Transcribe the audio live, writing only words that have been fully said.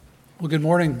Well, good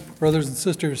morning, brothers and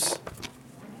sisters.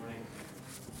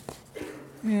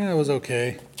 Yeah, it was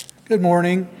okay. Good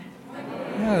morning.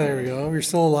 Yeah, there we go. You're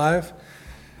still alive.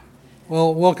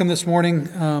 Well, welcome this morning.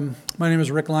 My name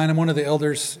is Rick Line. I'm one of the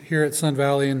elders here at Sun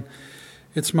Valley, and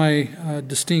it's my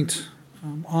distinct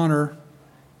honor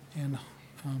and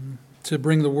to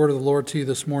bring the word of the Lord to you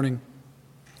this morning.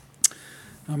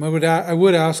 I would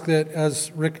ask that,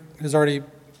 as Rick has already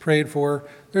prayed for,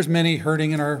 there's many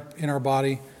hurting in our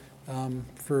body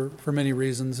for many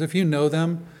reasons. If you know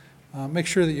them, make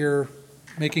sure that you're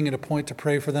making it a point to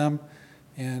pray for them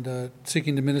and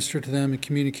seeking to minister to them and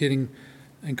communicating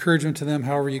encouragement to them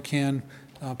however you can.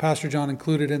 Pastor John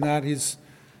included in that. He's,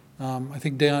 I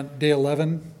think, day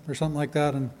 11 or something like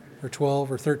that, or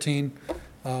 12 or 13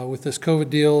 with this COVID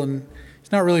deal, and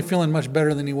he's not really feeling much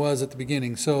better than he was at the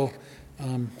beginning. So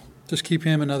just keep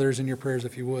him and others in your prayers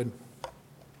if you would.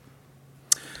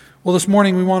 Well, this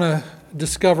morning we want to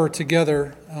discover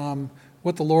together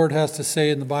what the Lord has to say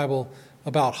in the Bible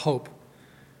about hope.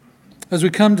 As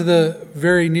we come to the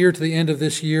very near to the end of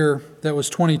this year that was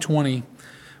 2020,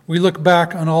 we look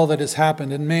back on all that has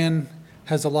happened, and man,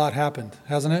 has a lot happened,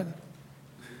 hasn't it?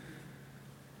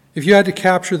 If you had to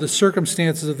capture the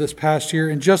circumstances of this past year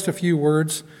in just a few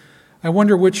words, I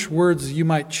wonder which words you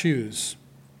might choose.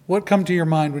 What come to your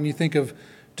mind when you think of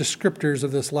descriptors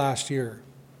of this last year?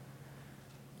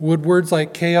 Would words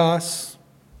like chaos,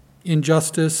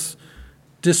 injustice,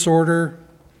 disorder,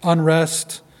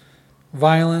 unrest,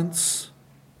 violence,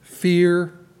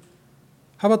 fear?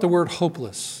 How about the word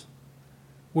hopeless?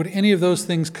 Would any of those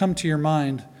things come to your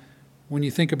mind when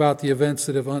you think about the events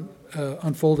that have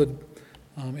unfolded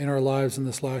in our lives in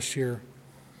this last year?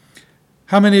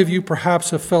 How many of you perhaps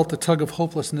have felt the tug of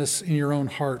hopelessness in your own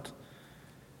heart?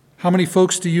 How many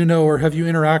folks do you know or have you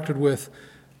interacted with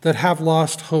that have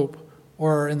lost hope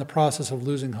or are in the process of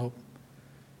losing hope?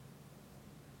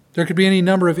 There could be any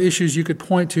number of issues you could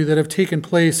point to that have taken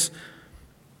place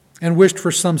and wished for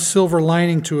some silver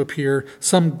lining to appear,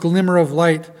 some glimmer of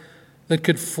light that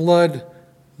could flood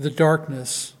the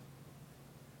darkness,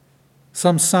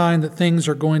 some sign that things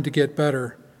are going to get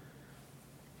better.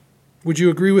 Would you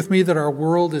agree with me that our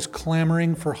world is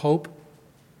clamoring for hope?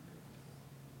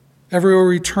 Everywhere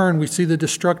we turn, we see the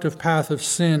destructive path of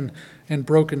sin and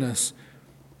brokenness.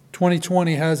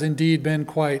 2020 has indeed been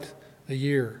quite a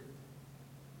year.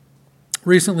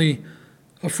 Recently,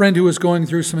 a friend who was going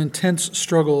through some intense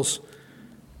struggles,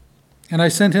 and I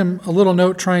sent him a little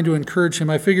note trying to encourage him.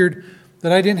 I figured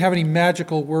that I didn't have any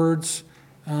magical words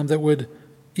that would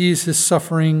ease his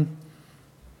suffering.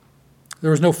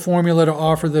 There was no formula to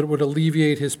offer that would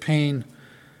alleviate his pain.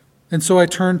 And so I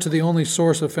turned to the only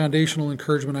source of foundational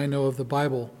encouragement I know of, the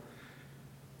Bible.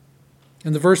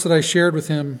 And the verse that I shared with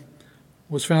him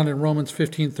was found in Romans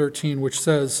 15:13, which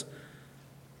says,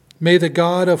 "May the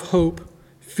God of hope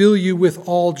fill you with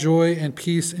all joy and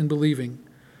peace in believing,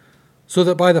 so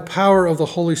that by the power of the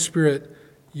Holy Spirit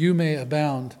you may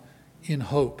abound in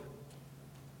hope."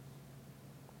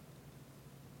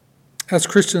 As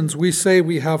Christians, we say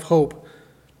we have hope,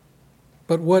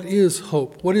 but what is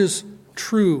hope? What is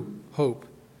true hope?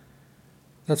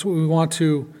 That's what we want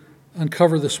to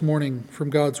uncover this morning from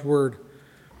God's Word.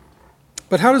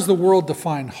 But how does the world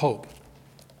define hope?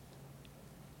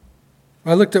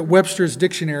 I looked at Webster's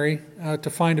dictionary to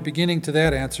find a beginning to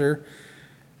that answer.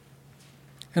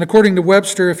 And according to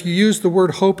Webster, if you use the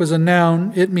word hope as a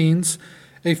noun, it means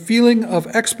a feeling of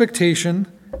expectation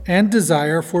and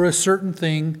desire for a certain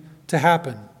thing to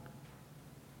happen.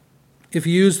 If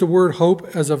you use the word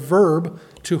hope as a verb,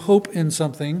 to hope in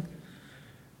something,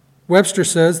 Webster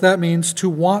says that means to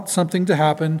want something to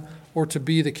happen or to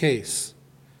be the case.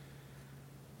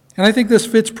 And I think this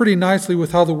fits pretty nicely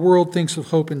with how the world thinks of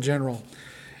hope in general.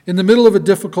 In the middle of a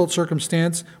difficult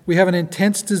circumstance, we have an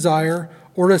intense desire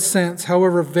or a sense,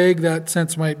 however vague that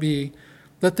sense might be,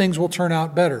 that things will turn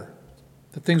out better,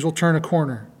 that things will turn a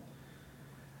corner.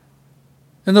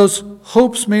 And those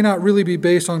hopes may not really be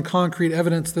based on concrete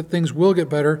evidence that things will get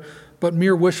better, but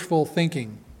mere wishful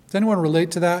thinking. Does anyone relate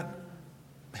to that?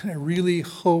 Man, I really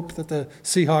hope that the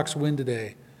Seahawks win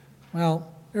today.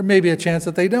 Well, there may be a chance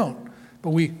that they don't, but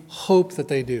we hope that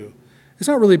they do. It's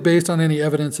not really based on any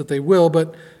evidence that they will,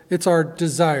 but it's our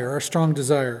desire, our strong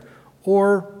desire.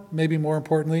 Or, maybe more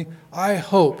importantly, I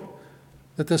hope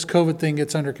that this COVID thing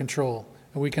gets under control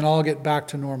and we can all get back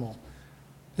to normal.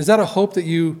 Is that a hope that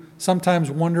you sometimes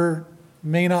wonder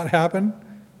may not happen?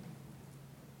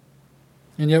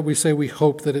 And yet we say we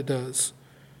hope that it does.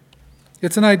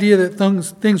 It's an idea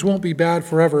that things won't be bad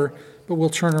forever, but will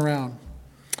turn around.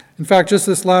 In fact, just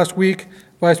this last week,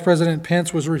 Vice President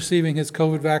Pence was receiving his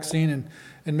COVID vaccine,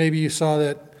 and maybe you saw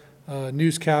that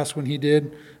newscast when he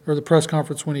did, or the press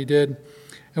conference when he did.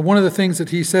 And one of the things that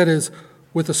he said is,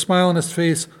 with a smile on his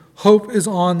face, hope is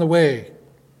on the way.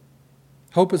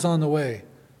 Hope is on the way.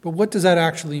 But what does that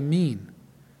actually mean?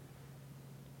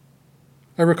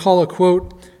 I recall a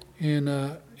quote in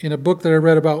a book that I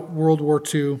read about World War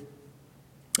II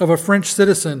of a French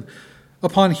citizen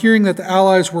upon hearing that the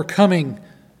Allies were coming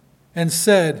and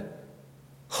said,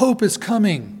 "Hope is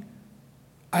coming.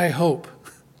 I hope."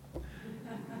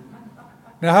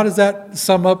 Now, how does that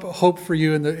sum up hope for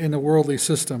you in the worldly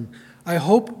system? I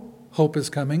hope hope is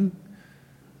coming,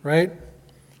 right?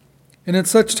 And in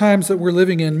such times that we're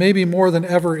living in, maybe more than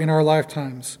ever in our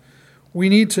lifetimes, we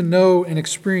need to know and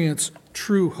experience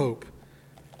true hope,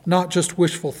 not just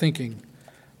wishful thinking.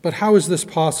 But how is this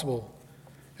possible?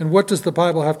 And what does the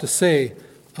Bible have to say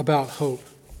about hope?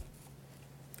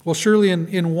 Well, surely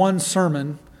in one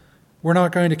sermon, we're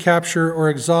not going to capture or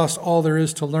exhaust all there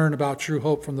is to learn about true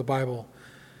hope from the Bible.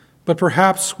 But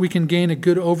perhaps we can gain a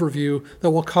good overview that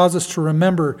will cause us to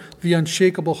remember the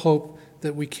unshakable hope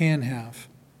that we can have.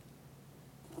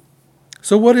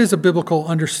 So what is a biblical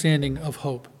understanding of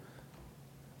hope?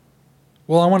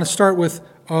 Well, I want to start with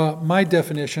my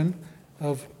definition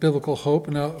of biblical hope,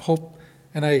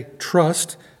 and I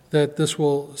trust that this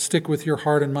will stick with your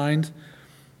heart and mind.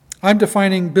 I'm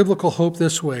defining biblical hope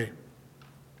this way.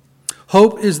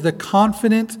 Hope is the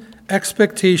confident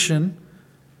expectation,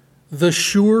 the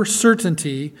sure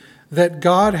certainty that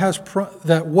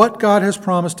that what God has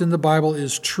promised in the Bible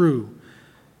is true,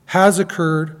 has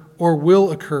occurred, or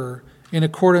will occur in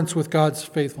accordance with God's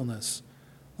faithfulness.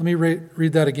 Let me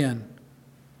read that again.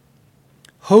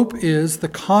 Hope is the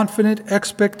confident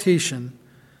expectation,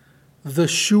 the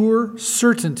sure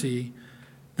certainty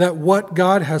that what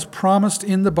God has promised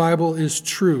in the Bible is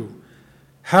true,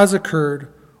 has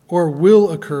occurred, or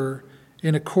will occur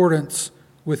in accordance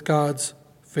with God's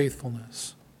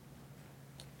faithfulness.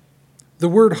 The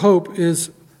word hope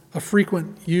is a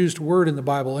frequent used word in the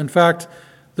Bible. In fact,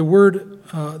 the word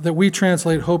that we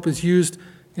translate hope is used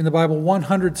in the Bible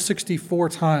 164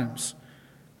 times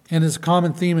and is a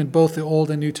common theme in both the Old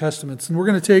and New Testaments. And we're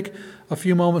going to take a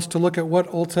few moments to look at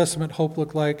what Old Testament hope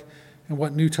looked like and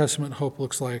what New Testament hope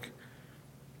looks like.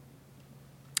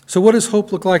 So what does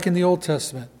hope look like in the Old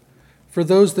Testament for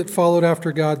those that followed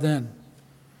after God then?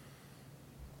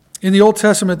 In the Old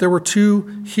Testament, there were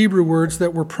two Hebrew words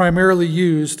that were primarily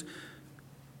used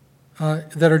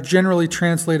that are generally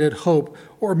translated hope,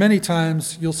 or many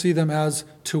times you'll see them as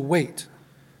to wait.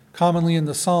 Commonly in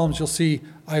the Psalms, you'll see,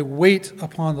 I wait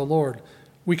upon the Lord.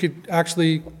 We could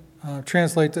actually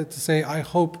translate that to say, I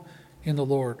hope in the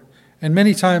Lord. And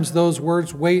many times those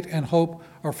words, wait and hope,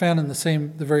 are found in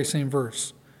the very same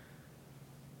verse.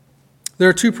 There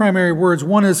are two primary words.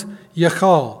 One is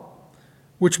yachal,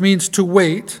 which means to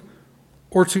wait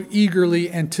or to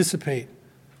eagerly anticipate.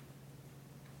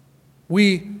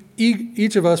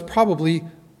 Each of us probably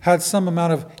had some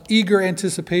amount of eager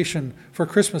anticipation for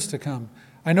Christmas to come.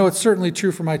 I know it's certainly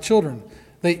true for my children.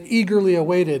 They eagerly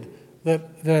awaited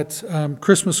that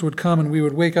Christmas would come and we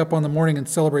would wake up on the morning and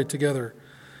celebrate together.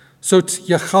 So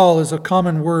yachal is a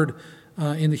common word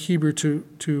in the Hebrew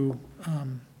to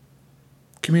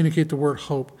communicate the word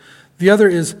hope. The other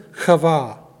is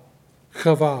chava.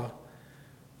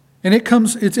 And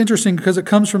it's interesting because it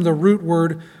comes from the root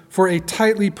word for a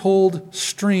tightly pulled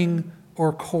string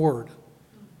or cord.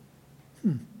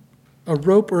 A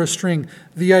rope or a string.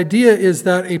 The idea is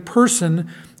that a person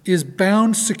is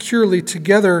bound securely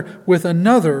together with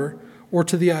another or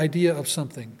to the idea of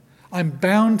something. I'm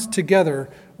bound together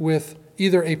with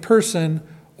either a person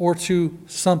or to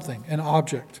something, an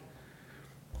object.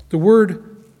 The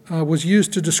word was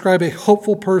used to describe a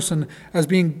hopeful person as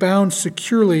being bound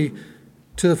securely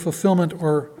to the fulfillment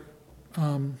or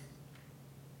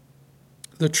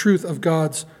the truth of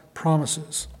God's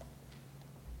promises.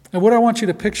 And what I want you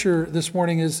to picture this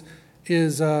morning is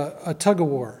a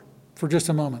tug-of-war for just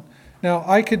a moment. Now,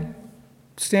 I could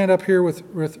stand up here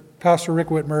with Pastor Rick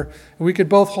Whitmer, and we could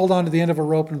both hold on to the end of a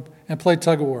rope and play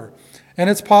tug-of-war. And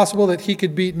it's possible that he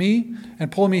could beat me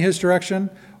and pull me his direction,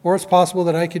 or it's possible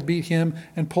that I could beat him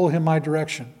and pull him my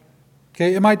direction.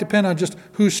 Okay, it might depend on just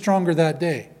who's stronger that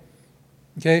day.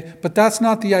 Okay, but that's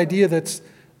not the idea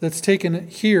that's taken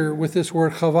here with this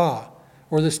word chava,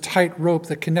 or this tight rope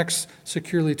that connects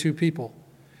securely two people.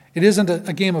 It isn't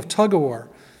a game of tug-of-war.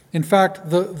 In fact,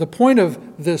 the point of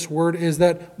this word is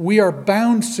that we are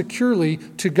bound securely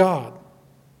to God.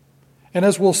 And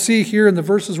as we'll see here in the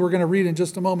verses we're going to read in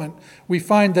just a moment, we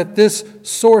find that this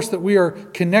source that we are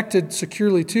connected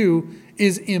securely to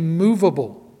is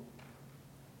immovable.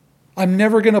 I'm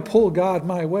never going to pull God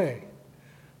my way,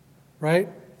 right?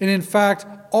 And in fact,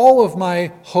 all of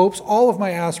my hopes, all of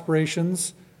my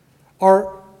aspirations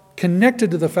are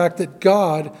connected to the fact that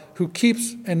God, who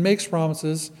keeps and makes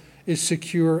promises, is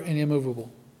secure and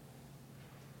immovable.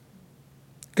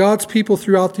 God's people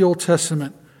throughout the Old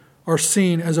Testament are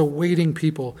seen as a waiting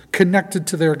people, connected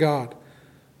to their God.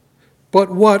 But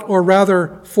what, or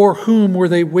rather, for whom were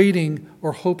they waiting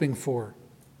or hoping for?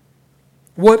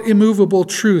 What immovable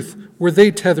truth were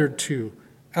they tethered to,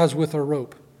 as with a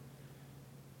rope?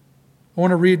 I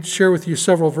want to share with you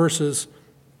several verses.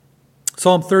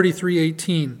 Psalm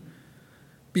 33:18.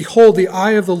 Behold, the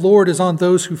eye of the Lord is on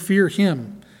those who fear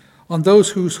him, on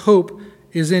those whose hope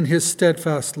is in his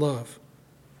steadfast love.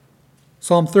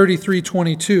 Psalm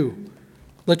 33:22.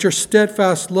 Let your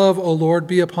steadfast love, O Lord,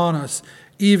 be upon us,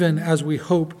 even as we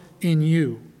hope in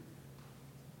you.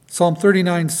 Psalm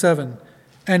 39:7.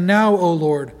 And now, O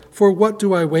Lord, for what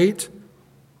do I wait?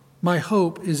 My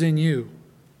hope is in you.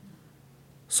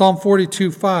 Psalm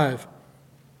 42:5.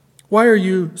 Why are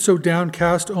you so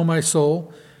downcast, O my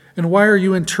soul? And why are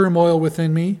you in turmoil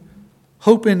within me?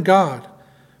 Hope in God,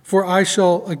 for I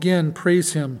shall again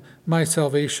praise him, my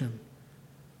salvation.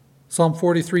 Psalm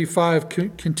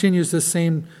 43:5 continues this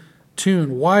same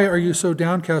tune. Why are you so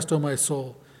downcast, O my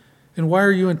soul? And why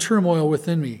are you in turmoil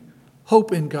within me?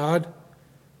 Hope in God,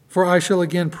 for I shall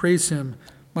again praise him,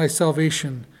 my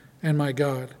salvation and my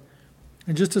God.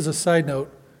 And just as a side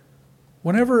note,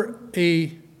 whenever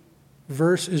a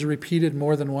verse is repeated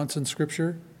more than once in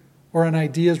Scripture, or an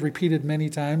idea is repeated many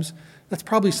times, that's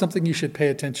probably something you should pay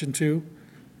attention to.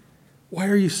 Why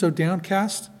are you so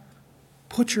downcast?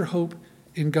 Put your hope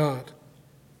in God,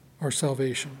 our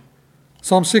salvation.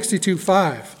 Psalm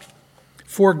 62:5.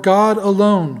 For God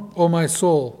alone, O my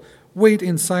soul, wait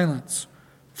in silence,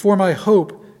 for my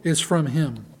hope is from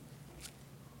him.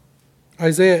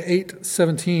 Isaiah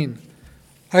 8:17.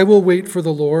 I will wait for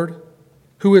the Lord,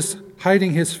 who is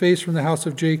hiding his face from the house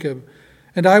of Jacob,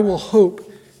 and I will hope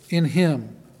in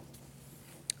him.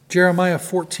 Jeremiah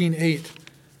 14:8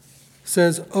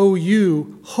 says, O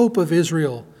you, hope of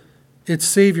Israel, its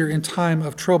Savior in time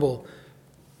of trouble.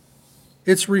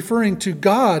 It's referring to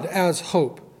God as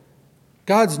hope.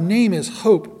 God's name is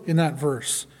hope in that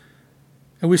verse.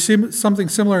 And we see something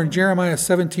similar in Jeremiah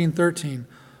 17:13.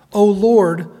 O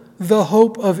Lord, the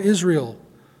hope of Israel,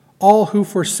 all who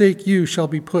forsake you shall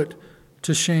be put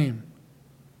to shame.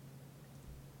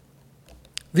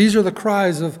 These are the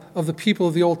cries of the people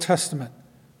of the Old Testament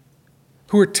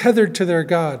who are tethered to their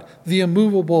God, the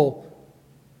immovable,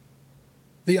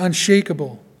 the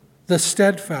unshakable, the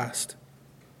steadfast.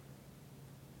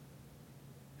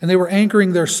 And they were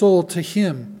anchoring their soul to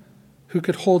him who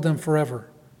could hold them forever.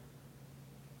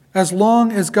 As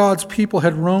long as God's people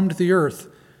had roamed the earth,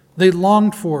 they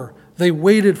longed for, they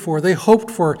waited for, they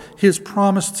hoped for his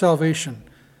promised salvation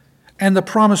and the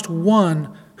promised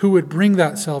one who would bring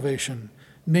that salvation,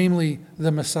 namely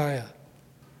the Messiah.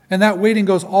 And that waiting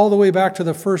goes all the way back to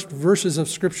the first verses of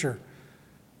Scripture,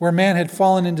 where man had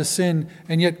fallen into sin,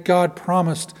 and yet God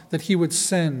promised that he would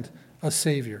send a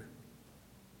Savior.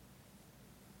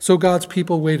 So God's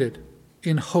people waited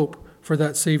in hope for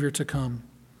that Savior to come.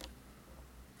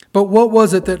 But what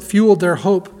was it that fueled their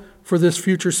hope for this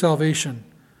future salvation?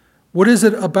 What is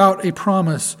it about a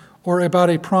promise or about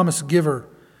a promise giver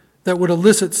that would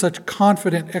elicit such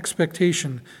confident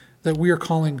expectation that we are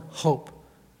calling hope?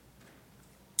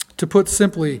 To put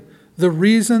simply, the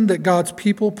reason that God's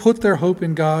people put their hope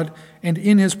in God and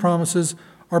in his promises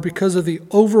are because of the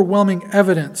overwhelming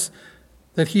evidence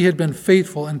that he had been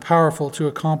faithful and powerful to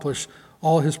accomplish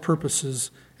all his purposes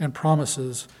and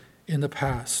promises in the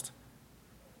past.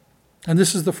 And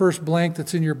this is the first blank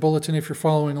that's in your bulletin if you're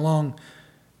following along.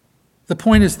 The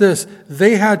point is this: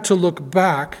 they had to look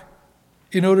back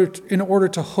in order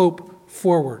to hope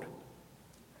forward.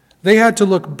 They had to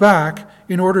look back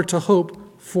in order to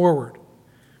hope forward.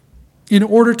 In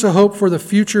order to hope for the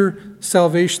future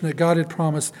salvation that God had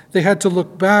promised, they had to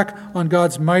look back on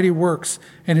God's mighty works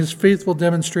and his faithful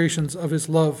demonstrations of his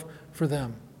love for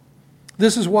them.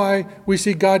 This is why we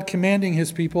see God commanding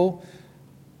his people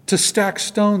to stack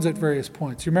stones at various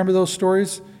points. You remember those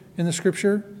stories in the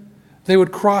Scripture? They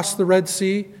would cross the Red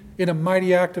Sea in a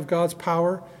mighty act of God's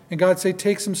power, and God say,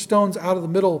 take some stones out of the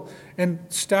middle and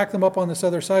stack them up on this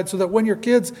other side, so that when your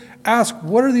kids ask,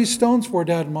 what are these stones for,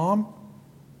 Dad and Mom?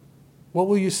 What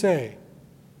will you say?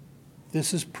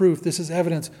 This is proof, this is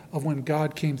evidence of when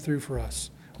God came through for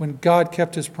us, when God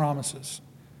kept his promises.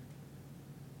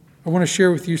 I want to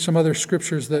share with you some other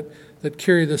scriptures that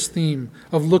carry this theme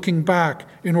of looking back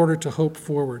in order to hope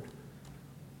forward.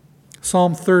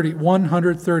 Psalm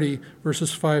 130,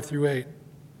 verses 5 through 8.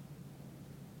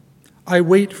 I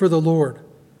wait for the Lord.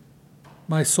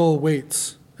 my soul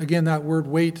waits. Again, that word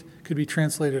wait could be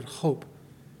translated hope.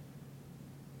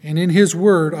 And in his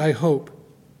word I hope,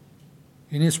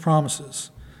 in his promises.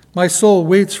 My soul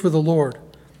waits for the Lord,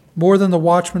 more than the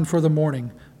watchman for the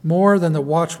morning, more than the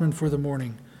watchman for the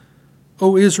morning.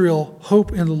 O Israel,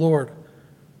 hope in the Lord.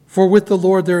 For with the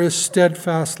Lord there is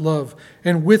steadfast love,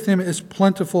 and with him is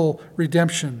plentiful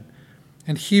redemption,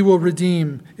 and he will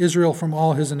redeem Israel from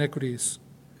all his iniquities.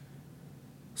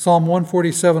 Psalm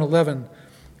 147:11.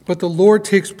 But the Lord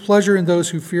takes pleasure in those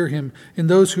who fear him, in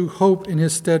those who hope in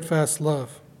his steadfast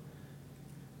love.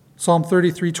 Psalm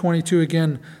 33:22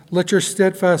 again. Let your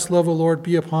steadfast love, O Lord,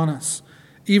 be upon us,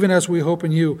 even as we hope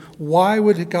in you. Why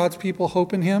would God's people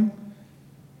hope in him?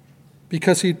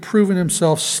 Because he'd proven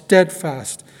himself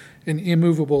steadfast and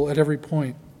immovable at every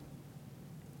point.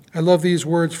 I love these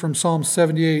words from Psalm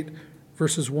 78,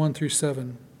 verses 1 through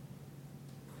 7.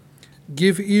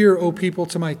 Give ear, O people,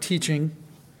 to my teaching.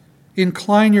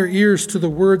 Incline your ears to the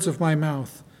words of my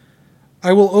mouth.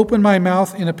 I will open my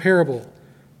mouth in a parable.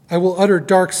 I will utter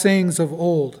dark sayings of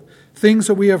old, things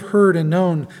that we have heard and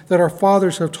known, that our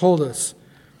fathers have told us.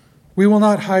 We will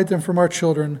not hide them from our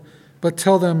children, but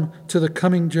tell them to the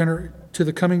coming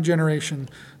generation,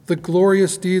 the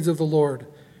glorious deeds of the Lord,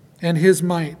 and his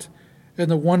might, and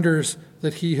the wonders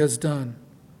that he has done.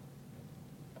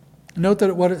 Note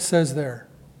that what it says there.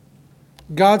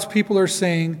 God's people are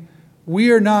saying,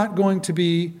 we are not going to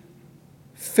be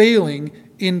failing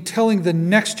in telling the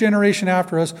next generation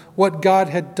after us what God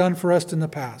had done for us in the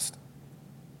past.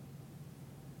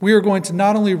 We are going to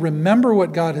not only remember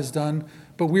what God has done,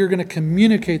 but we are going to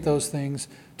communicate those things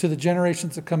to the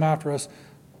generations that come after us.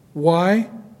 Why?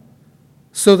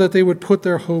 So that they would put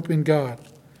their hope in God.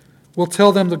 We'll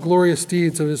tell them the glorious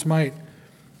deeds of his might.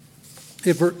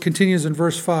 It continues in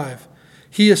verse 5.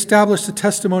 He established a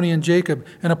testimony in Jacob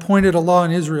and appointed a law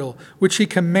in Israel, which he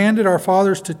commanded our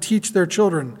fathers to teach their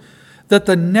children, that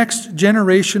the next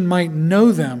generation might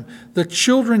know them, the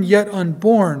children yet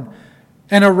unborn,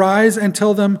 and arise and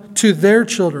tell them to their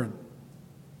children.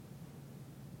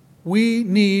 We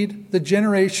need the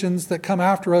generations that come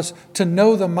after us to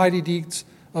know the mighty deeds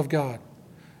of God.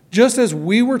 Just as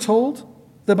we were told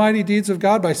the mighty deeds of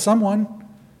God by someone,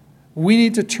 we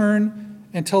need to turn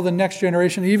and tell the next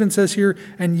generation. It even says here,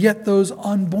 and yet those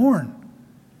unborn.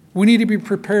 We need to be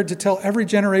prepared to tell every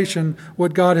generation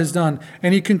what God has done.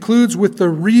 And he concludes with the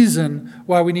reason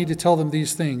why we need to tell them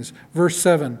these things. Verse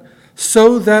 7,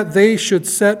 so that they should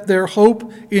set their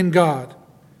hope in God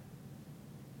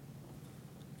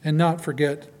and not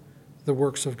forget the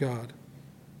works of God.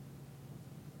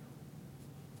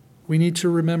 We need to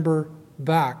remember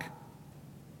back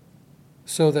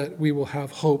so that we will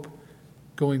have hope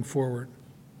going forward.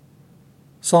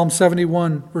 Psalm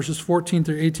 71, verses 14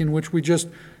 through 18, which we just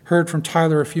heard from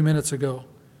Tyler a few minutes ago.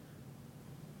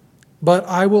 But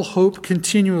I will hope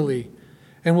continually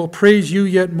and will praise you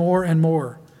yet more and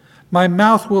more. My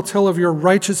mouth will tell of your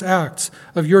righteous acts,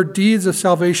 of your deeds of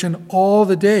salvation all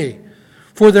the day,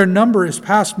 for their number is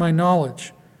past my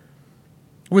knowledge.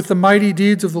 With the mighty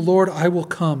deeds of the Lord I will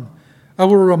come. I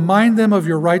will remind them of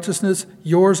your righteousness,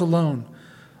 yours alone.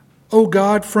 O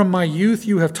God, from my youth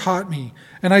you have taught me,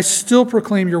 and I still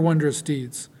proclaim your wondrous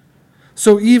deeds.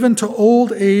 So even to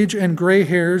old age and gray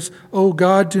hairs, O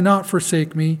God, do not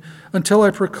forsake me, until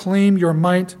I proclaim your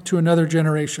might to another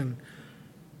generation,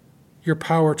 your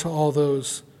power to all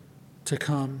those to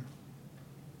come.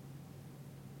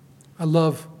 I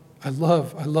love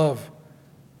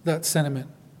that sentiment.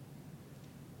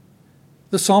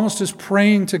 The psalmist is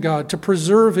praying to God to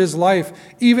preserve his life,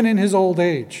 even in his old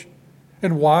age.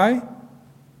 And why?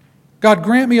 God,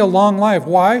 grant me a long life.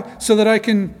 Why? So that I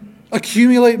can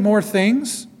accumulate more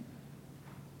things?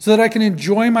 So that I can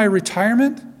enjoy my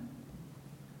retirement?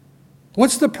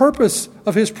 What's the purpose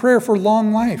of his prayer for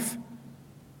long life?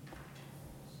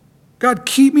 God,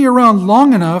 keep me around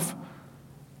long enough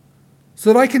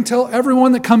so that I can tell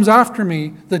everyone that comes after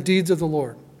me the deeds of the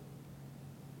Lord.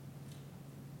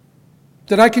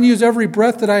 That I can use every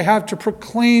breath that I have to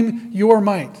proclaim your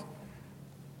might.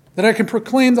 That I can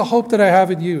proclaim the hope that I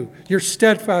have in you, your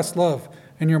steadfast love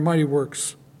and your mighty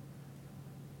works.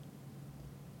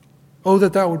 Oh,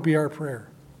 that would be our prayer.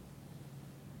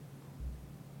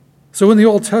 So in the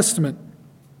Old Testament,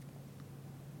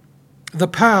 the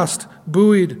past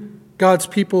buoyed God's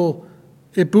people.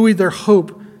 It buoyed their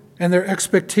hope and their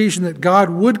expectation that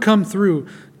God would come through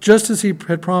just as he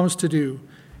had promised to do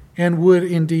and would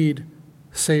indeed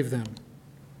save them.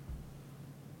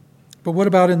 But what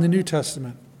about in the New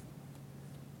Testament?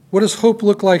 What does hope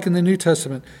look like in the New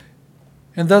Testament?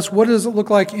 And thus, what does it look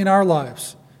like in our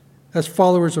lives as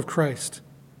followers of Christ?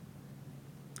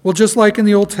 Well, just like in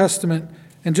the Old Testament,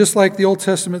 And just like the Old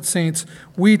Testament saints,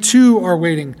 we too are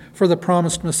waiting for the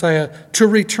promised Messiah to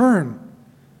return.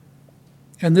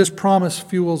 And this promise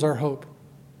fuels our hope.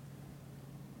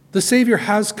 The Savior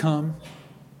has come,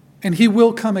 and he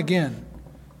will come again.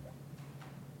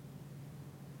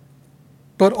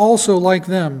 But also, like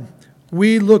them,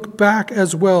 we look back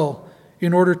as well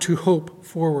in order to hope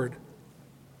forward.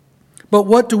 But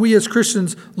what do we as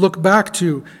Christians look back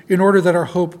to in order that our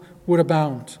hope would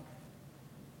abound?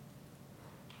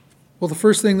 Well, the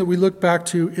first thing that we look back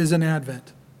to is an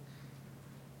Advent.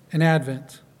 An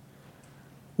Advent.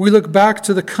 We look back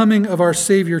to the coming of our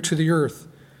Savior to the earth,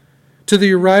 to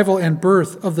the arrival and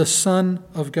birth of the Son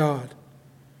of God.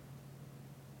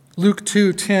 Luke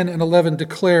 2:10 and 11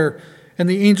 declare, "And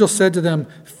the angel said to them,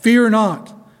 'Fear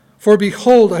not, for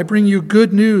behold, I bring you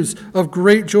good news of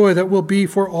great joy that will be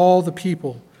for all the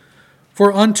people.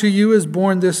 For unto you is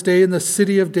born this day in the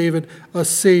city of David a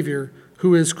Savior,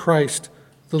 who is Christ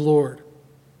the Lord.'"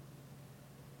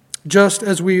 Just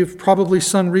as we've probably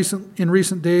sung in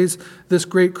recent days this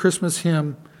great Christmas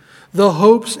hymn, the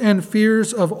hopes and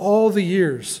fears of all the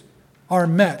years are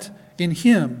met in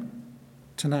Him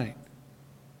tonight.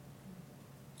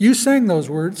 You sang those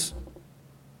words.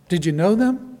 Did you know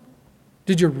them?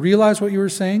 Did you realize what you were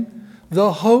saying?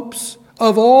 The hopes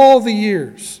of all the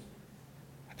years.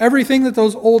 Everything that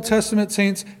those Old Testament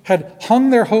saints had hung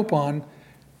their hope on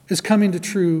is coming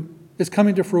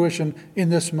to fruition in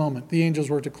this moment. The angels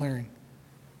were declaring.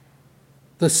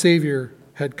 The Savior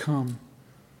had come.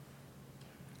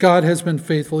 God has been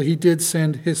faithful. He did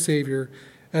send His Savior.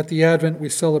 At the Advent, we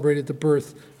celebrated the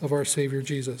birth of our Savior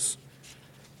Jesus.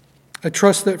 I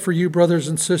trust that for you, brothers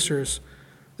and sisters,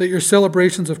 that your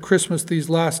celebrations of Christmas these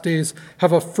last days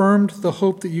have affirmed the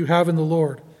hope that you have in the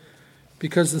Lord,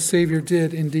 because the Savior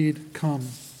did indeed come.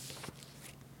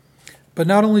 But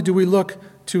not only do we look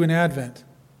to an Advent,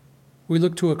 we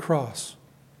look to a cross.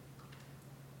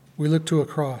 We look to a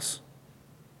cross.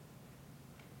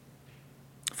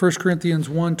 1 Corinthians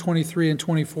 1:23 and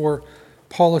 24,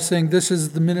 Paul is saying this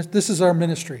is our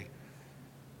ministry.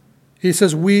 He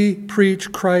says, "We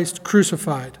preach Christ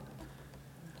crucified,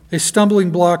 a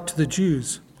stumbling block to the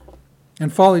Jews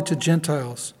and folly to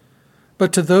Gentiles.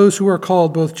 But to those who are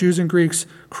called, both Jews and Greeks,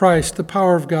 Christ, the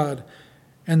power of God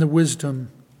and the wisdom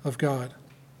of God."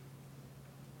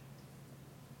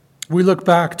 We look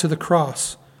back to the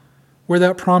cross, where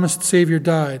that promised Savior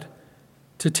died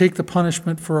to take the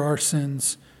punishment for our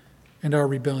sins and our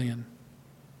rebellion.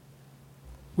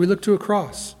 We look to a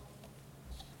cross.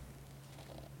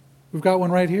 We've got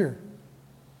one right here.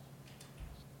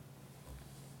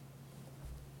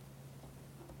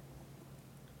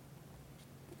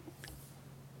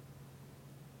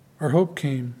 Our hope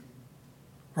came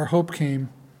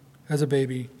as a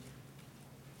baby.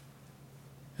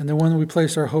 And the one that we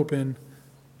placed our hope in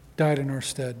died in our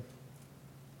stead.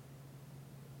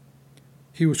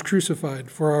 He was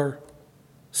crucified for our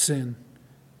sin,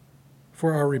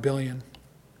 for our rebellion.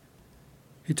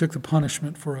 He took the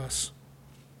punishment for us.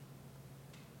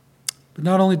 But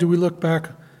not only do we look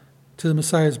back to the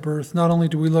Messiah's birth, not only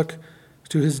do we look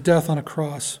to His death on a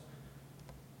cross,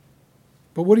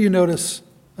 but what do you notice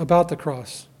about the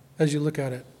cross as you look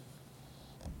at it?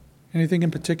 Anything in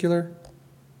particular?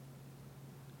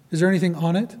 Is there anything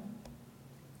on it?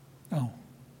 No.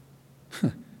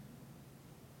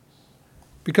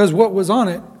 Because what was on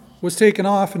it was taken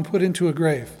off and put into a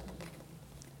grave.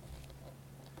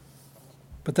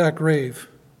 But that grave,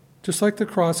 just like the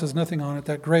cross has nothing on it,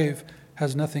 that grave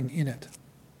has nothing in it.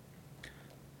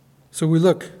 So we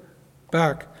look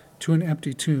back to an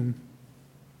empty tomb.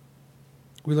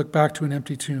 We look back to an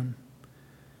empty tomb.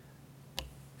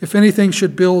 If anything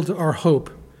should build our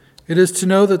hope, it is to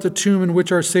know that the tomb in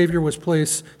which our Savior was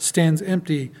placed stands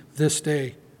empty this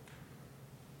day.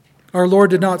 Our Lord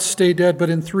did not stay dead, but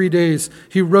in 3 days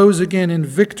He rose again in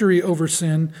victory over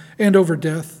sin and over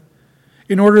death,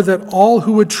 in order that all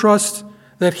who would trust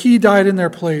that He died in their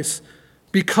place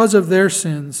because of their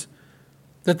sins,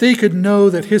 that they could know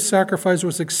that His sacrifice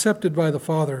was accepted by the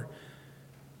Father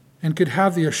and could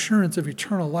have the assurance of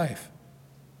eternal life.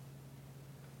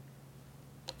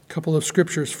 A couple of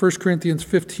scriptures, 1 Corinthians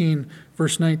 15,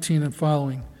 verse 19 and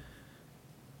following.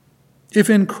 "If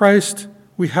in Christ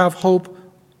we have hope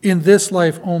in this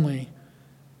life only,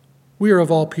 we are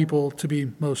of all people to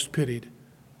be most pitied.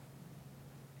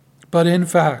 But in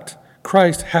fact,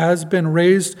 Christ has been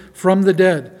raised from the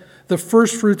dead, the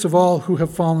first fruits of all who have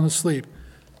fallen asleep."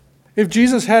 If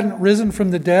Jesus hadn't risen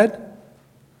from the dead,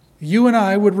 you and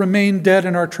I would remain dead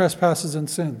in our trespasses and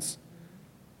sins,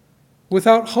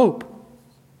 without hope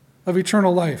of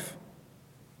eternal life.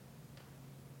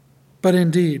 But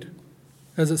indeed,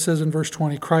 as it says in verse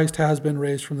 20, Christ has been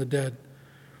raised from the dead.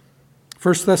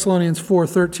 1 Thessalonians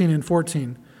 4:13 and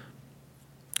 14.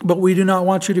 But we do not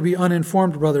want you to be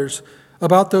uninformed, brothers,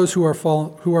 about those who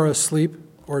are asleep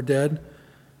or dead,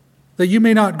 that you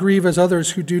may not grieve as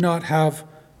others who do not have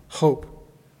hope.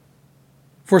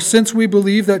 For since we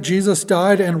believe that Jesus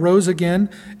died and rose again,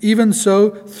 even so,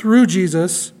 through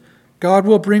Jesus, God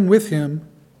will bring with him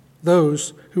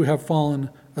those who have fallen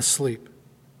asleep.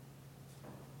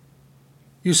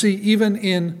 You see, even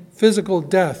in physical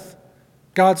death,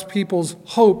 God's people's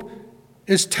hope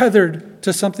is tethered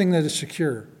to something that is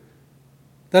secure.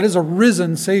 That is a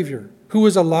risen Savior who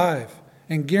is alive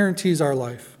and guarantees our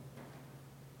life.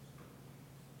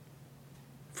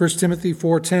 1 Timothy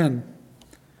 4:10.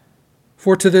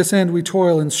 For to this end we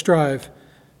toil and strive,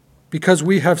 because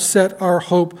we have set our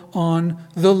hope on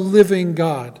the living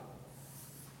God,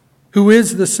 who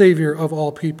is the Savior of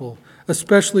all people,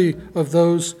 especially of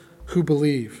those who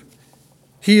believe.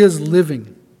 He is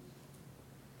living.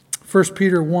 1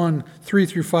 Peter 1:3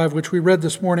 through 5, which we read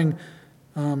this morning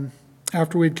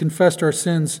after we'd confessed our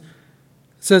sins,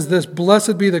 says this: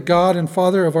 Blessed be the God and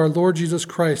Father of our Lord Jesus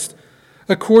Christ.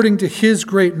 According to his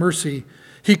great mercy,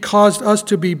 he caused us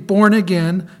to be born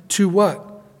again to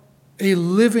what? A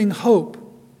living hope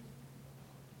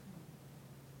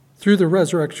through the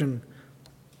resurrection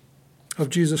of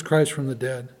Jesus Christ from the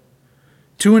dead,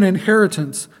 to an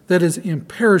inheritance that is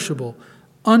imperishable,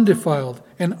 undefiled,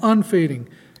 and unfading,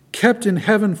 kept in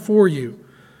heaven for you,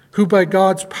 who by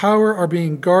God's power are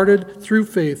being guarded through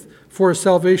faith for a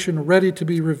salvation ready to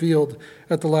be revealed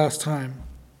at the last time.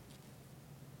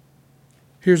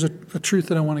 Here's a truth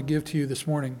that I want to give to you this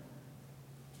morning.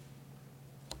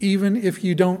 Even if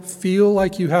you don't feel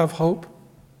like you have hope,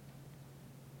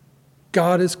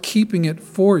 God is keeping it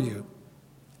for you.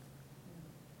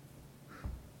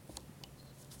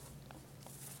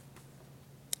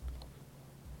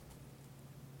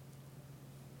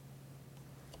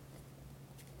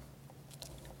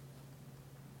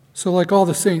 So like all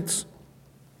the saints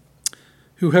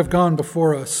who have gone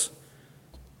before us,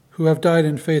 who have died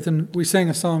in faith, and we sang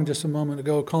a song just a moment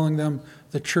ago calling them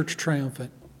the church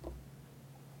triumphant.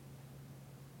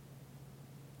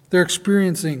 They're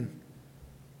experiencing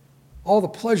all the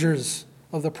pleasures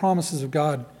of the promises of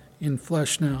God in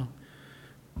flesh now.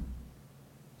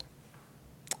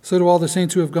 So to all the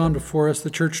saints who have gone before us, the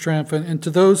church triumphant, and to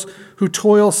those who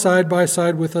toil side by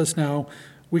side with us now,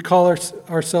 we call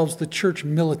ourselves the church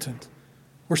militant.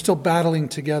 We're still battling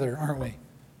together, aren't we?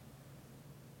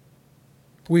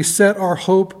 We set our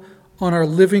hope on our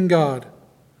living God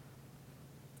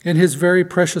and his very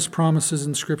precious promises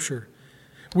in Scripture.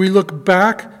 We look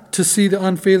back to see the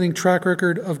unfailing track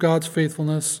record of God's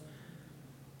faithfulness,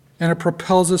 and it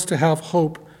propels us to have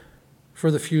hope for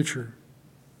the future.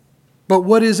 But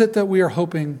what is it that we are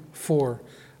hoping for?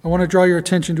 I want to draw your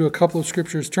attention to a couple of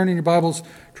scriptures. Turn in your Bibles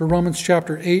to Romans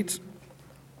chapter 8.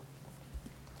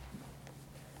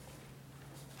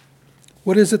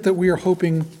 What is it that we are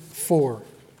hoping for?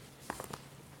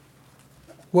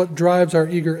 What drives our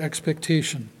eager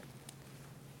expectation?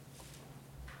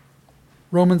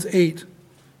 Romans 8,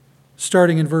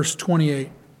 starting in verse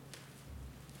 28.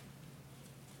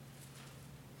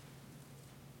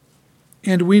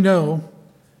 And we know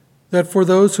that for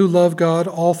those who love God,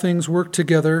 all things work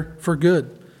together for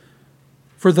good,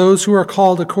 for those who are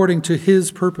called according to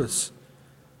his purpose.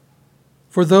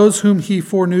 For those whom he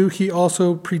foreknew, he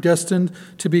also predestined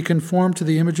to be conformed to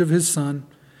the image of his Son,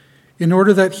 in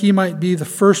order that he might be the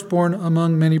firstborn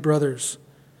among many brothers.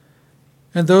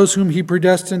 And those whom he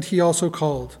predestined, he also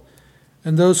called.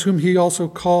 And those whom he also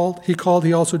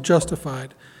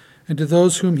justified. And to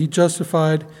those whom he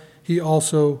justified, he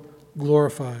also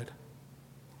glorified.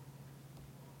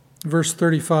 Verse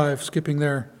 35, skipping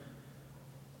there.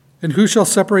 And who shall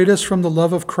separate us from the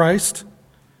love of Christ?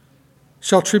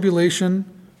 Shall tribulation,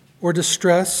 or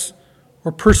distress,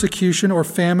 or persecution, or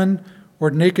famine,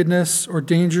 or nakedness, or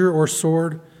danger, or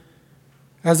sword?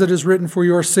 As it is written, for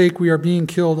your sake we are being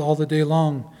killed all the day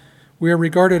long. We are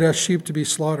regarded as sheep to be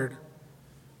slaughtered.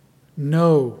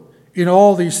 No, in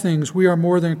all these things we are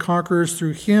more than conquerors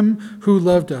through him who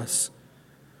loved us.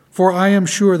 For I am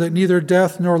sure that neither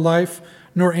death nor life,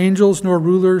 nor angels, nor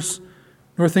rulers,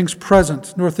 nor things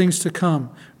present, nor things to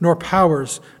come, nor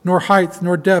powers, nor height,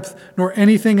 nor depth, nor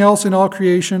anything else in all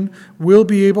creation will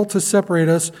be able to separate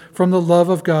us from the love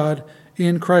of God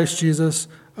in Christ Jesus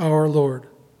our Lord.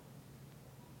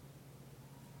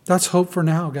 That's hope for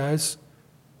now, guys.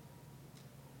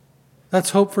 That's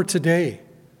hope for today.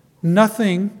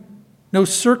 Nothing, no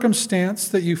circumstance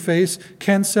that you face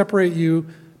can separate you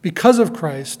because of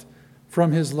Christ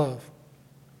from his love.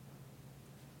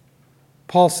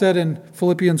 Paul said in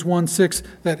Philippians 1:6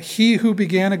 that he who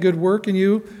began a good work in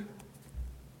you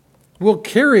will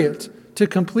carry it to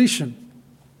completion.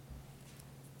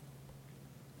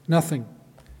 Nothing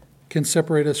can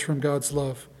separate us from God's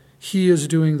love. He is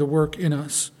doing the work in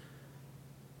us.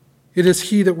 It is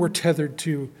He that we're tethered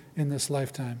to in this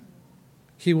lifetime.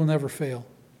 He will never fail.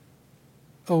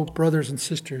 Oh, brothers and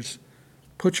sisters,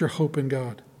 put your hope in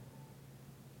God.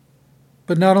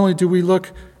 But not only do we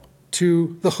look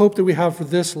to the hope that we have for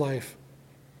this life,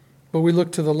 but we look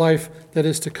to the life that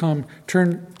is to come.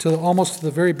 Turn to almost to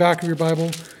the very back of your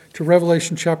Bible to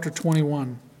Revelation chapter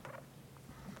 21.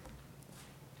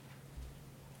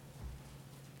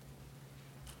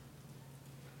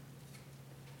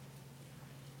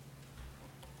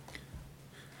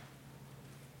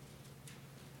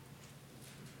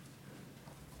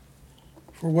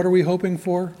 For what are we hoping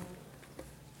for?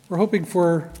 We're hoping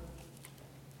for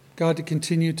God to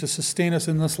continue to sustain us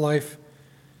in this life,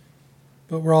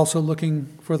 but we're also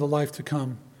looking for the life to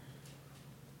come.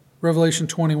 Revelation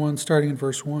 21, starting in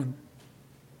verse 1.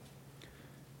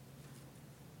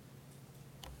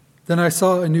 Then I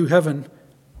saw a new heaven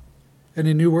and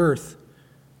a new earth,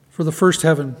 for the first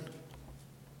heaven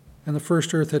and the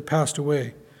first earth had passed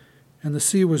away, and the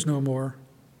sea was no more.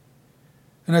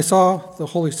 And I saw the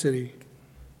holy city,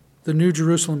 the new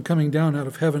Jerusalem, coming down out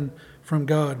of heaven from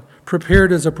God,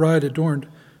 prepared as a bride adorned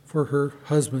for her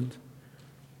husband.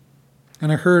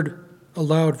 And I heard a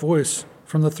loud voice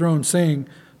from the throne saying,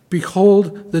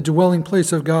 "Behold, the dwelling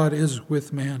place of God is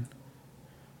with man.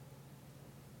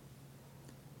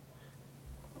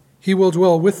 He will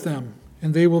dwell with them,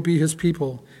 and they will be his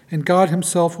people, and God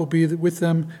himself will be with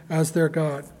them as their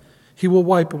God. He will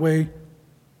wipe away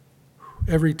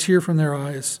every tear from their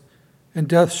eyes, and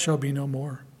death shall be no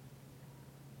more.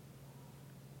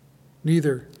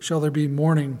 Neither shall there be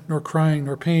mourning, nor crying,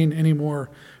 nor pain any more,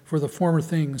 for the former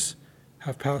things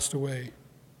have passed away."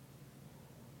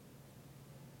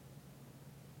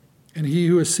 And he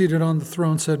who is seated on the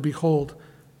throne said, "Behold,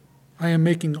 I am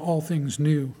making all things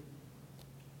new."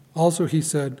 Also he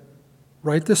said,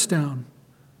 "Write this down,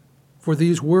 for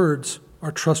these words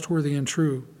are trustworthy and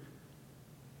true."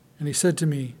 And he said to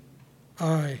me,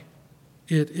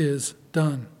 It is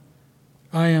done.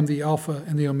 I am the Alpha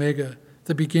and the Omega,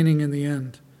 the beginning and the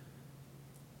end.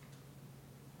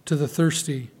 To the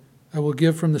thirsty, I will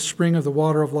give from the spring of the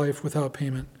water of life without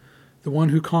payment. The one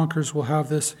who conquers will have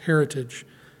this heritage,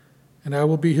 and I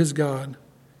will be his God,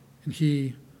 and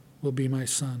he will be my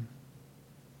son.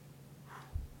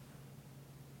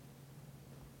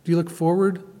 Do you look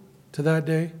forward to that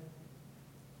day?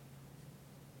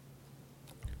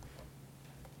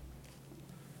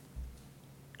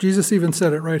 Jesus even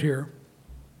said it right here.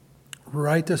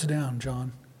 Write this down,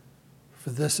 John,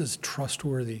 for this is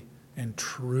trustworthy and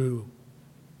true.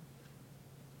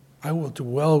 I will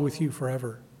dwell with you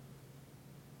forever.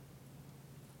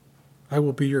 I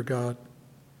will be your God.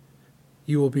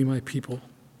 You will be my people.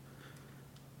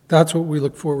 That's what we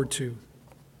look forward to.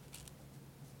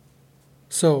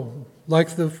 So,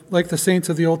 like the saints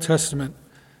of the Old Testament,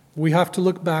 we have to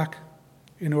look back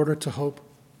in order to hope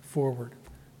forward.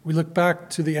 We look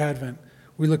back to the Advent.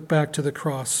 We look back to the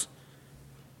cross.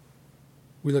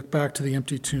 We look back to the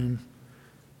empty tomb.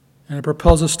 And it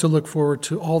propels us to look forward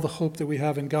to all the hope that we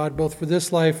have in God, both for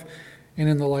this life and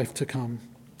in the life to come.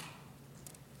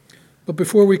 But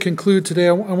before we conclude today,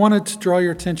 I wanted to draw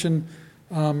your attention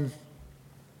to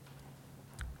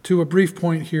a brief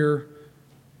point here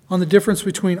on the difference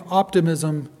between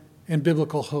optimism and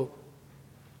biblical hope.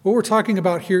 What we're talking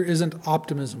about here isn't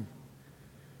optimism.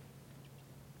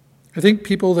 I think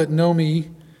people that know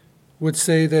me would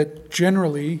say that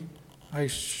generally I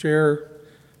share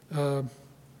a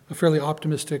fairly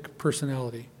optimistic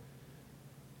personality.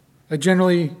 I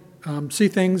generally see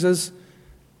things as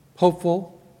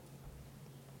hopeful.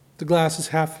 The glass is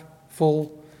half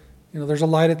full. There's a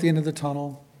light at the end of the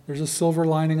tunnel. There's a silver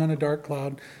lining on a dark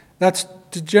cloud. That's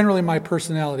generally my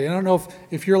personality. I don't know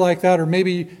if you're like that, or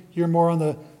maybe you're more on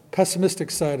the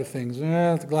pessimistic side of things.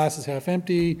 The glass is half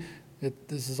empty.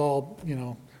 This is all,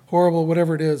 horrible,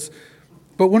 whatever it is.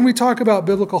 But when we talk about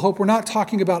biblical hope, we're not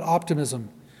talking about optimism.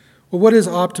 Well, what is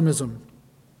optimism?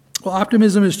 Well,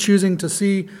 optimism is choosing to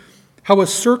see how a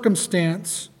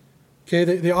circumstance,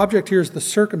 the object here is the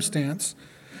circumstance,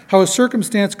 how a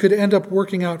circumstance could end up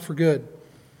working out for good.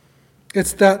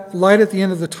 It's that light at the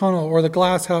end of the tunnel, or the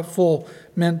glass half full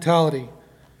mentality.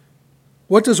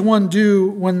 What does one do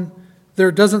when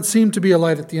there doesn't seem to be a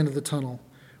light at the end of the tunnel?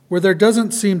 Where there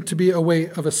doesn't seem to be a way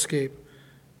of escape?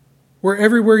 Where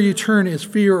everywhere you turn is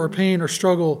fear or pain or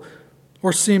struggle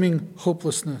or seeming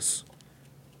hopelessness?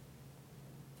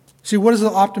 See, what does the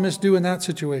optimist do in that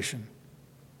situation?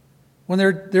 When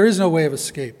there is no way of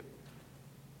escape.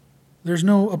 There's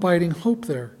no abiding hope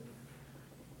there.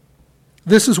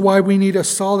 This is why we need a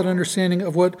solid understanding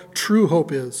of what true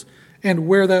hope is and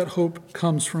where that hope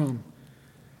comes from.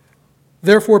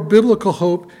 Therefore, biblical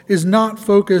hope is not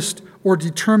focused or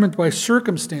determined by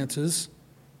circumstances,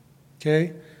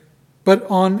 okay, but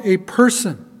on a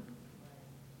person.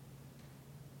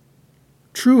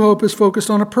 True hope is focused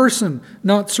on a person,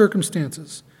 not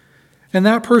circumstances. And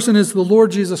that person is the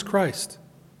Lord Jesus Christ.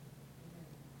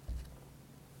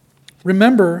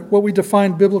 Remember what we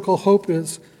defined biblical hope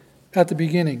is at the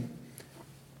beginning.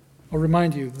 I'll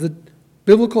remind you, the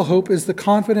biblical hope is the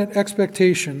confident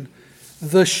expectation,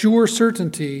 the sure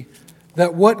certainty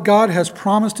that what God has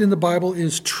promised in the Bible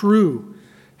is true,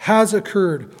 has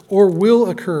occurred, or will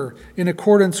occur in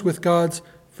accordance with God's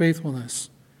faithfulness.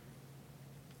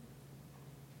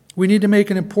 We need to make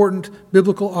an important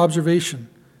biblical observation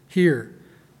here.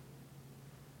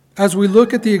 As we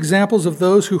look at the examples of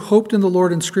those who hoped in the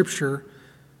Lord in Scripture,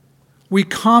 we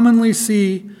commonly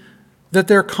see that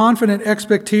their confident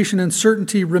expectation and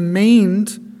certainty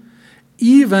remained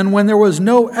even when there was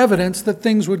no evidence that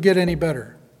things would get any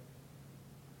better.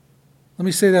 Let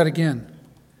me say that again.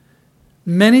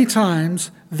 Many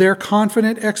times, their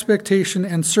confident expectation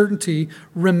and certainty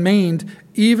remained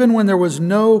even when there was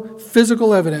no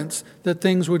physical evidence that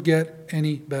things would get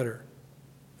any better.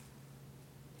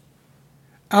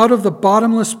 Out of the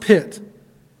bottomless pit,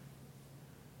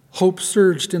 hope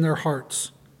surged in their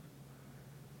hearts.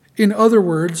 In other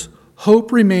words,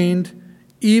 hope remained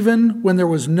even when there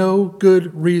was no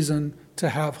good reason to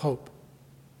have hope.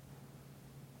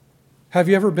 Have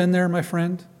you ever been there, my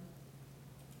friend?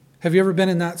 Have you ever been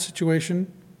in that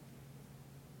situation?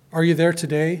 Are you there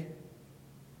today?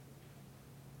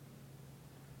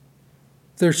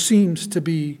 There seems to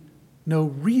be no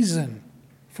reason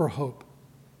for hope.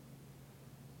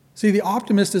 See, the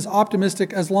optimist is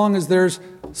optimistic as long as there's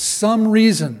some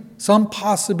reason, some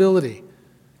possibility.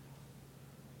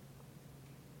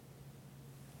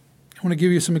 I want to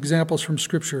give you some examples from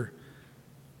Scripture.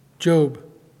 Job,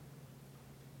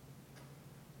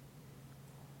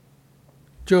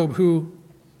 who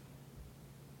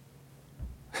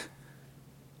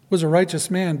was a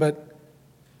righteous man, but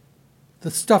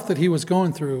the stuff that he was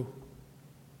going through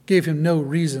gave him no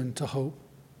reason to hope.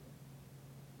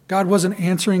 God wasn't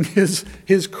answering his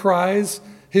cries,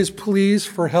 his pleas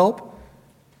for help.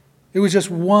 It was just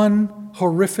one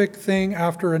horrific thing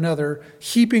after another,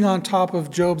 heaping on top of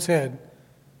Job's head.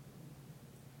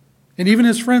 And even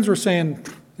his friends were saying,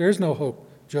 "There's no hope,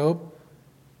 Job."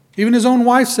 Even his own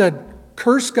wife said,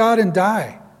 "Curse God and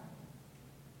die."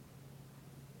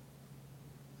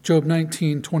 Job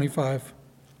 19:25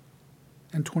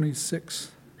 and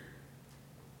 26.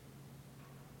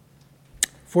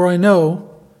 "For I know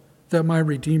that my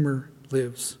Redeemer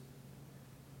lives,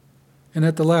 and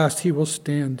at the last he will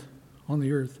stand on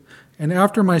the earth. And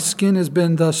after my skin has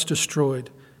been thus destroyed,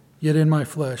 yet in my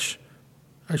flesh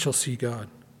I shall see God."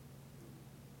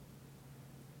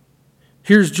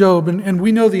 Here's Job, and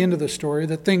we know the end of the story,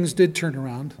 that things did turn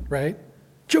around, right?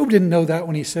 Job didn't know that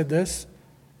when he said this.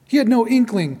 He had no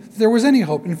inkling there was any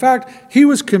hope. In fact, he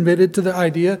was committed to the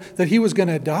idea that he was going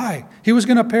to die. He was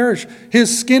going to perish.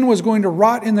 His skin was going to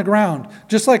rot in the ground,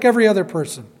 just like every other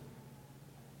person.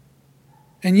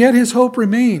 And yet his hope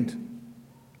remained,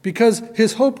 because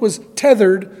his hope was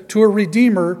tethered to a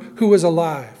Redeemer who was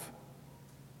alive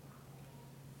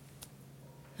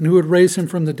and who would raise him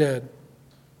from the dead.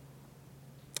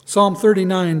 Psalm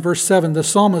 39, verse 7, the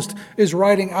psalmist is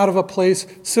writing out of a place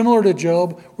similar to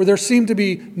Job, where there seemed to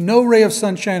be no ray of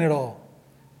sunshine at all.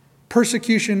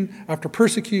 Persecution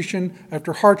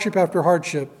after hardship after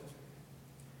hardship.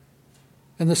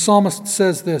 And the psalmist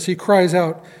says this, he cries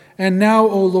out, "And now,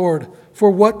 O Lord,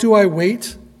 for what do I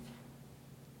wait?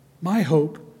 My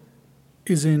hope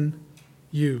is in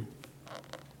you."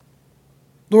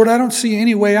 Lord, I don't see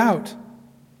any way out,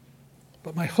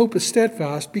 but my hope is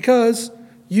steadfast because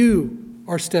you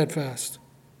are steadfast.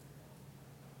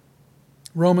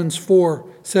 Romans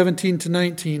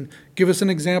 4:17-19 give us an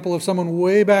example of someone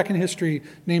way back in history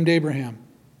named Abraham,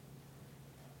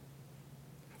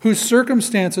 whose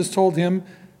circumstances told him,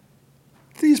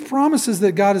 these promises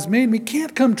that God has made me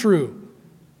can't come true.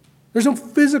 There's no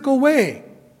physical way.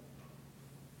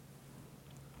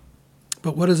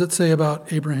 But what does it say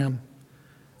about Abraham?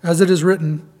 As it is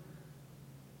written,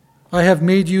 "I have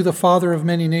made you the father of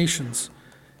many nations,"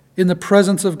 in the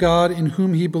presence of God in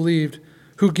whom he believed,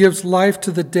 who gives life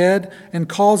to the dead and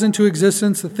calls into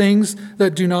existence the things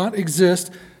that do not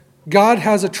exist. God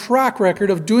has a track record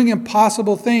of doing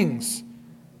impossible things.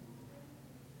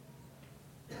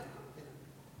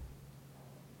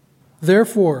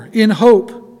 Therefore, in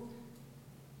hope,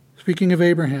 speaking of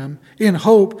Abraham, in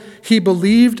hope he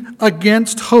believed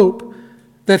against hope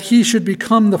that he should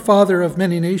become the father of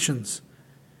many nations.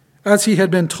 As he had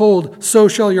been told, so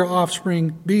shall your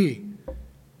offspring be.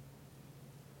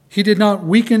 He did not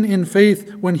weaken in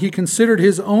faith when he considered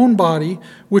his own body,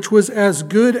 which was as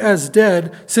good as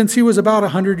dead, since he was about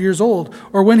 100 years old,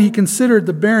 or when he considered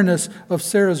the barrenness of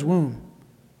Sarah's womb.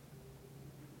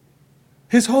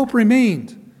 His hope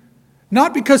remained,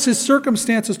 not because his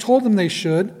circumstances told him they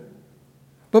should,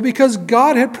 but because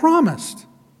God had promised.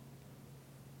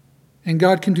 And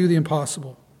God can do the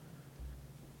impossible.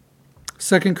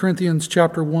 2 Corinthians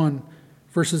chapter 1,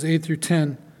 verses 8 through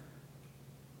 10.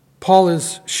 Paul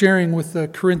is sharing with the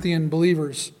Corinthian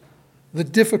believers the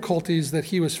difficulties that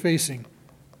he was facing.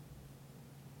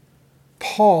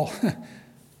 Paul,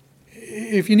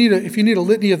 if you need a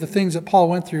litany of the things that Paul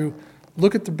went through,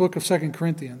 look at the book of 2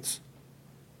 Corinthians.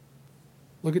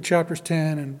 Look at chapters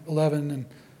 10 and 11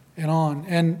 and on,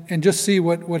 and just see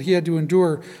what he had to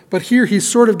endure. But here he's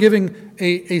sort of giving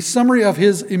a summary of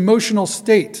his emotional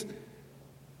state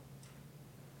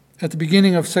at the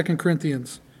beginning of 2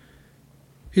 Corinthians.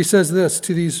 He says this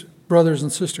to these brothers and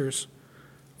sisters: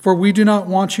 "For we do not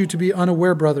want you to be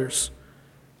unaware, brothers,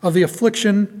 of the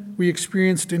affliction we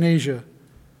experienced in Asia.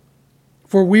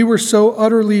 For we were so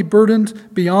utterly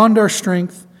burdened beyond our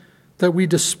strength that we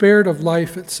despaired of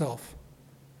life itself."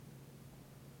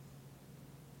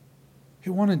 He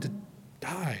wanted to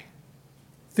die.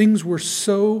 Things were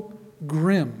so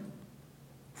grim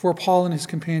for Paul and his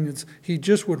companions, he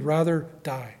just would rather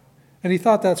die. And he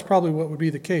thought that's probably what would be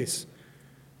the case.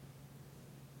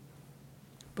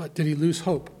 But did he lose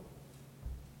hope?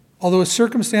 Although his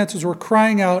circumstances were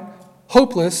crying out,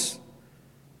 hopeless,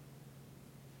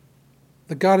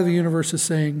 the God of the universe is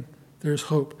saying, there's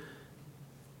hope.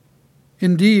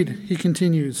 Indeed, he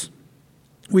continues,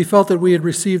 we felt that we had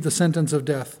received the sentence of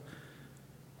death.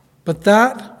 But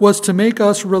that was to make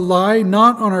us rely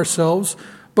not on ourselves,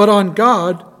 but on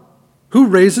God who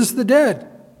raises the dead.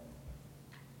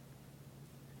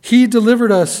 He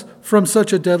delivered us from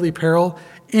such a deadly peril,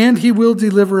 and he will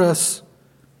deliver us.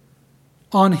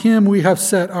 On him we have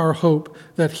set our hope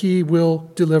that he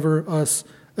will deliver us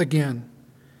again.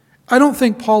 I don't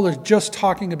think Paul is just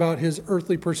talking about his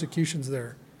earthly persecutions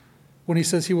there when he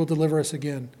says he will deliver us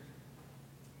again.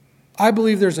 I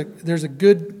believe there's a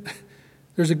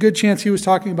good chance he was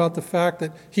talking about the fact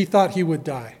that he thought he would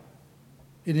die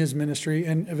in his ministry,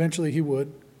 and eventually he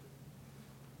would.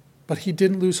 But he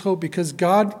didn't lose hope because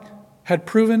God had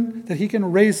proven that he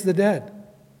can raise the dead.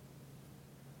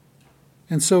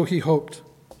 And so he hoped.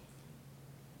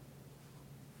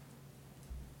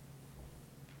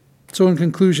 So in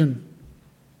conclusion,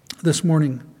 this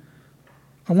morning,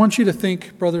 I want you to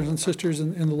think, brothers and sisters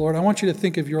in the Lord, I want you to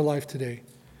think of your life today.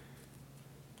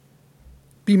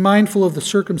 Be mindful of the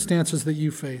circumstances that you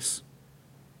face.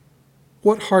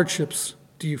 What hardships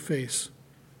do you face?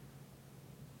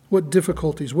 What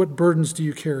difficulties, what burdens do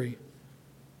you carry?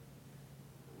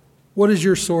 What is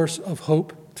your source of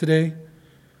hope today?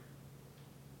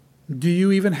 Do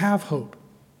you even have hope?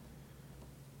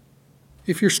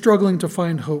 If you're struggling to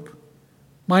find hope,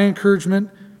 my encouragement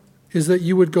is that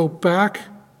you would go back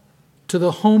to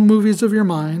the home movies of your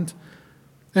mind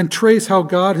and trace how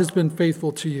God has been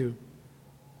faithful to you.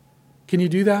 Can you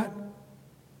do that?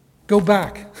 Go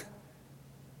back.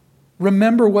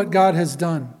 Remember what God has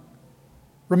done.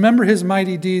 Remember his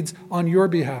mighty deeds on your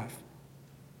behalf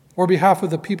or behalf of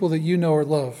the people that you know or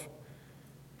love.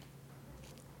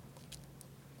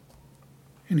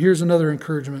 And here's another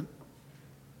encouragement.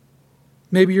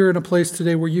 Maybe you're in a place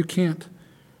today where you can't.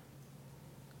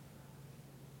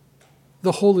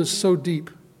 The hole is so deep.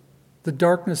 The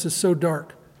darkness is so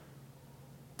dark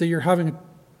that you're having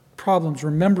problems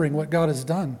remembering what God has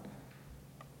done.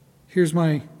 Here's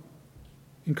my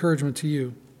encouragement to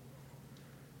you.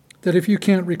 That if you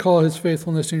can't recall his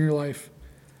faithfulness in your life,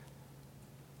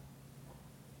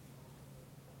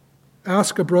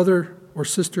 ask a brother or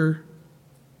sister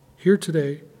here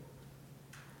today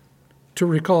to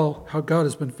recall how God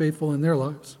has been faithful in their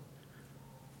lives.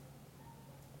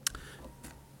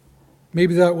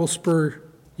 Maybe that will spur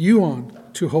you on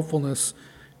to hopefulness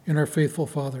in our faithful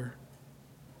Father.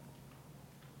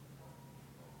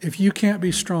 If you can't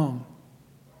be strong,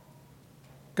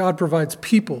 God provides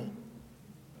people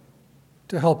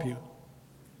to help you.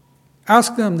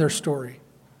 Ask them their story.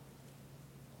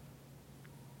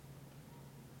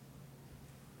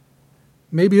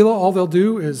 Maybe all they'll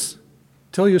do is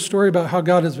tell you a story about how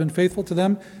God has been faithful to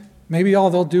them. Maybe all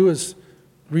they'll do is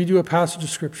read you a passage of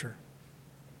Scripture.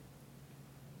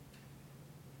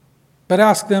 But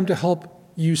ask them to help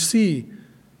you see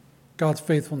God's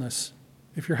faithfulness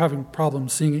if you're having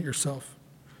problems seeing it yourself.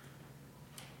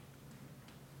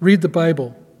 Read the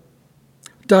Bible.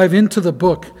 Dive into the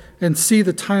book and see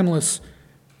the timeless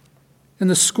and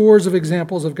the scores of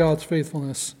examples of God's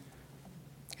faithfulness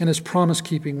and his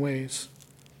promise-keeping ways.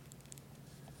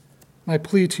 My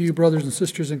plea to you, brothers and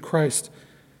sisters in Christ,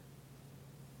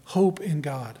 hope in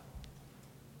God.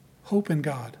 Hope in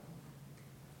God.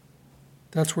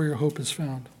 That's where your hope is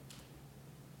found.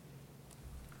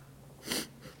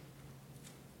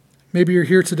 Maybe you're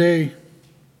here today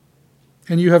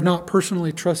and you have not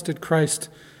personally trusted Christ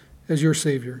as your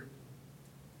Savior.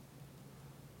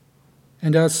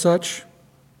 And as such,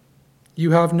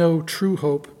 you have no true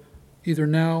hope, either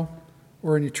now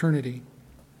or in eternity.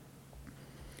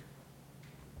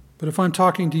 But if I'm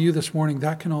talking to you this morning,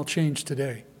 that can all change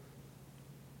today.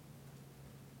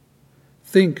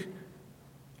 Think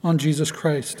on Jesus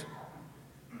Christ,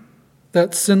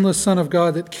 that sinless Son of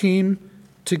God that came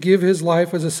to give his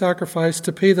life as a sacrifice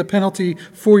to pay the penalty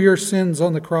for your sins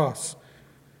on the cross.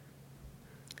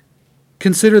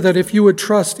 Consider that if you would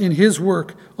trust in his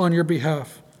work on your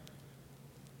behalf,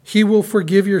 he will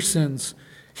forgive your sins.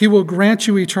 He will grant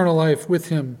you eternal life with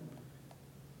him.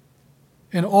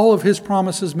 And all of his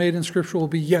promises made in Scripture will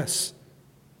be yes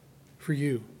for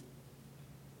you.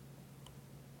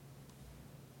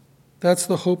 That's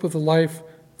the hope of the life,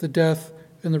 the death,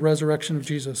 and the resurrection of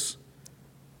Jesus.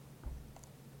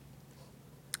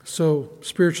 So,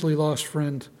 spiritually lost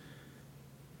friend,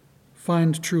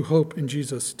 find true hope in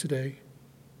Jesus today.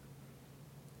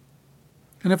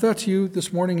 And if that's you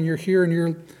this morning and you're here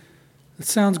and it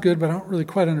sounds good, but I don't really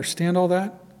quite understand all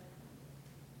that,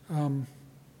 I want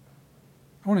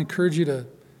to encourage you to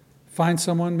find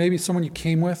someone, maybe someone you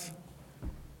came with,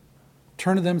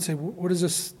 turn to them and say, what does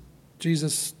this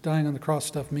Jesus dying on the cross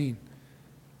stuff mean?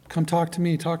 Come talk to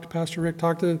me, talk to Pastor Rick,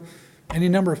 talk to any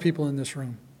number of people in this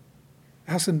room.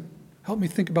 Ask them, help me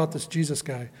think about this Jesus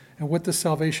guy and what this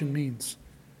salvation means,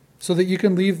 so that you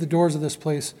can leave the doors of this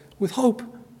place with hope,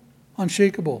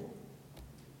 unshakable,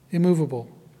 immovable.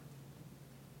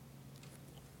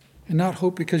 And not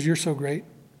hope because you're so great,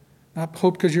 not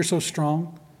hope because you're so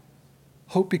strong,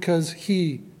 hope because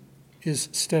he is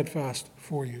steadfast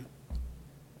for you.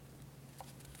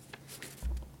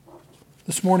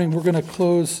 This morning we're going to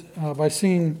close by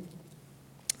singing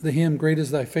the hymn, Great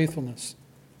is Thy Faithfulness.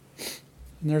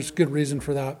 And there's good reason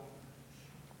for that.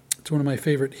 It's one of my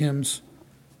favorite hymns.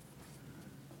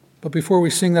 But before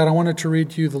we sing that, I wanted to read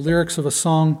to you the lyrics of a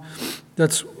song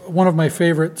that's one of my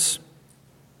favorites.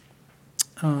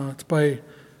 It's by an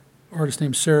artist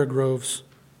named Sarah Groves.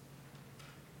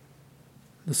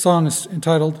 The song is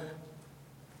entitled,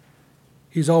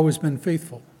 He's Always Been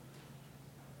Faithful.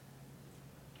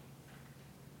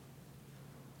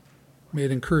 May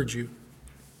it encourage you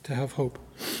to have hope.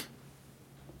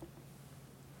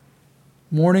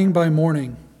 Morning by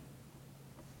morning,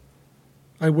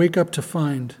 I wake up to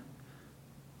find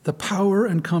the power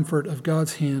and comfort of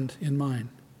God's hand in mine.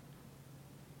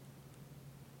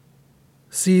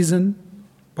 Season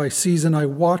by season, I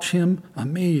watch him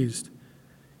amazed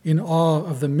in awe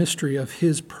of the mystery of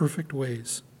his perfect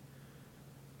ways.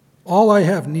 All I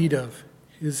have need of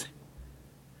is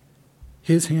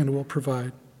his hand will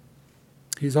provide.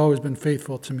 He's always been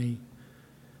faithful to me.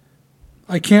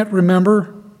 I can't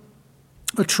remember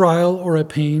a trial or a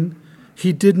pain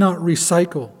he did not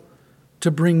recycle to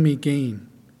bring me gain.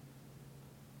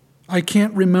 I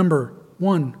can't remember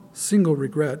one single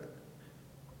regret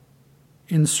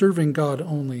in serving God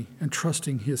only and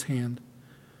trusting his hand.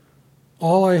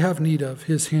 All I have need of,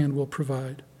 his hand will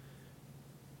provide.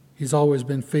 He's always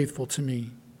been faithful to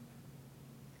me.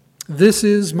 This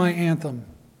is my anthem.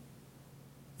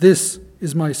 This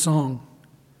is my song.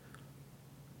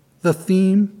 The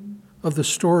theme of the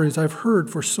stories I've heard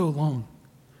for so long.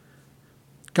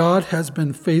 God has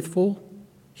been faithful.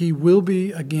 He will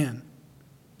be again.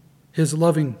 His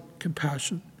loving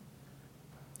compassion,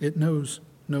 it knows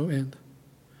no end.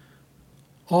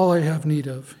 All I have need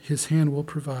of, his hand will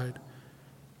provide.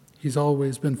 He's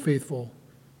always been faithful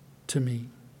to me.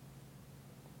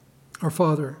 Our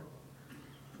Father,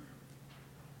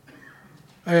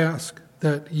 I ask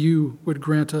that you would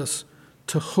grant us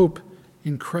to hope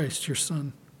in Christ, your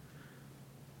Son,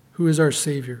 who is our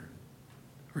Savior,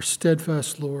 our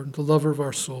steadfast Lord, the lover of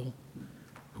our soul,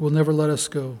 who will never let us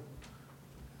go,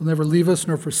 will never leave us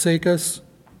nor forsake us.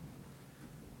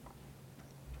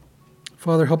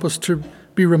 Father, help us to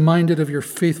be reminded of your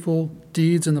faithful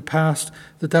deeds in the past,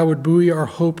 that would buoy our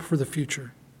hope for the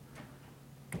future.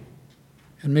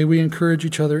 And may we encourage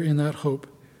each other in that hope.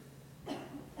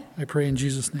 I pray in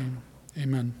Jesus' name.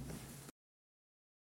 Amen.